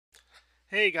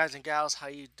Hey guys and gals, how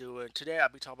you doing? Today I'll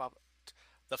be talking about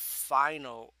the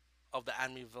final of the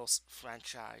Amityville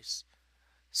franchise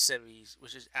series,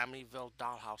 which is Amityville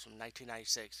Dollhouse from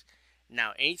 1996.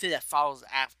 Now, anything that follows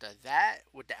after that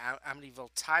with the Amityville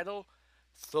title,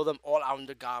 throw them all out in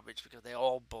the garbage because they're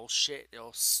all bullshit. They're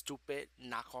all stupid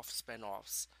knockoff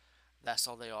spinoffs. That's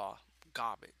all they are,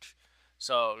 garbage.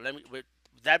 So with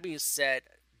that being said,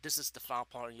 this is the final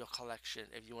part in your collection.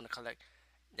 If you want to collect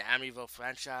the Amityville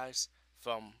franchise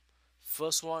from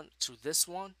first one to this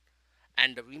one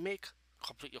and the remake,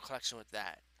 complete your collection with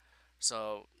that.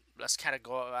 So let's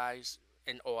categorize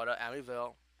in order: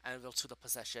 Amityville, Amityville 2: The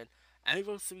Possession,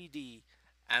 Amityville 3D,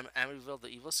 Amityville: The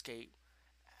Evil Escape,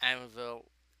 Amityville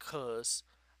Curse,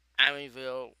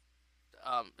 Amityville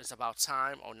It's About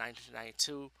Time or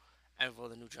 1992, Amityville: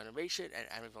 The New Generation, and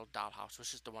Amityville Dollhouse,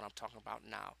 which is the one I'm talking about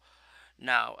now.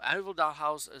 Now, Amityville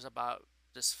Dollhouse is about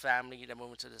this family that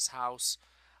moved into this house,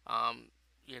 um,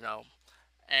 you know,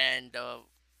 and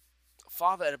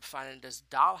father ended up finding this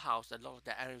dollhouse that looked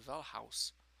like the Amityville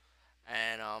house,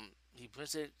 and he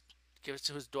brings it, gives it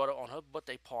to his daughter on her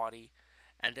birthday party,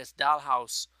 and this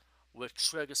dollhouse will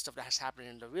trigger stuff that has happened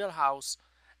in the real house,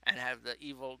 and have the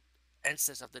evil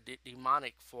instance of the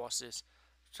demonic forces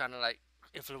trying to like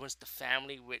influence the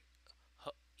family with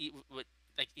with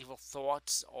like evil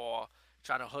thoughts or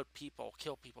trying to hurt people,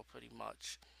 kill people, pretty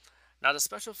much. Now the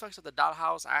special effects of the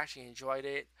dollhouse, I actually enjoyed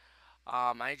it.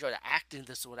 I enjoyed the acting.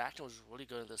 The acting was really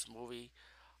good in this movie.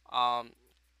 Um,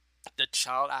 the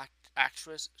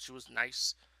actress, she was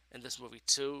nice in this movie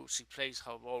too. She plays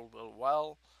her role real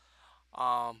well.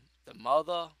 The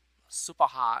mother, super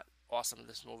hot, awesome in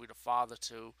this movie. The father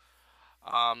too.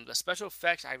 The special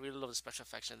effects, I really love the special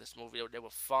effects in this movie. They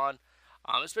were fun.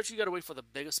 Especially you gotta wait for the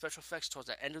bigger special effects towards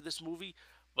the end of this movie,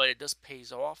 but it does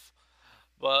pays off.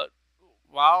 But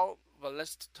but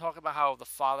let's talk about how the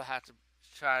father had to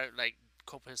try to like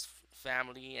cope with his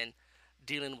family and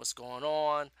dealing with what's going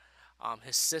on.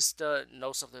 His sister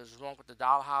knows something is wrong with the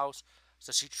dollhouse,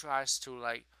 so she tries to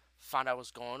like find out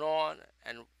what's going on.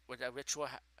 And with a ritual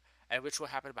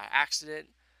happened by accident,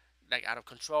 like out of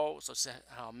control. So she sent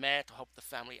her man to help the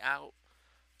family out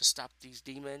to stop these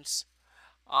demons.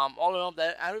 All in all,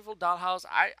 that Amityville Dollhouse,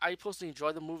 I personally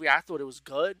enjoyed the movie. I thought it was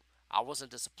good. I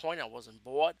wasn't disappointed. I wasn't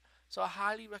bored. So I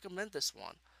highly recommend this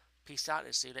one. Peace out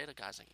and see you later, guys.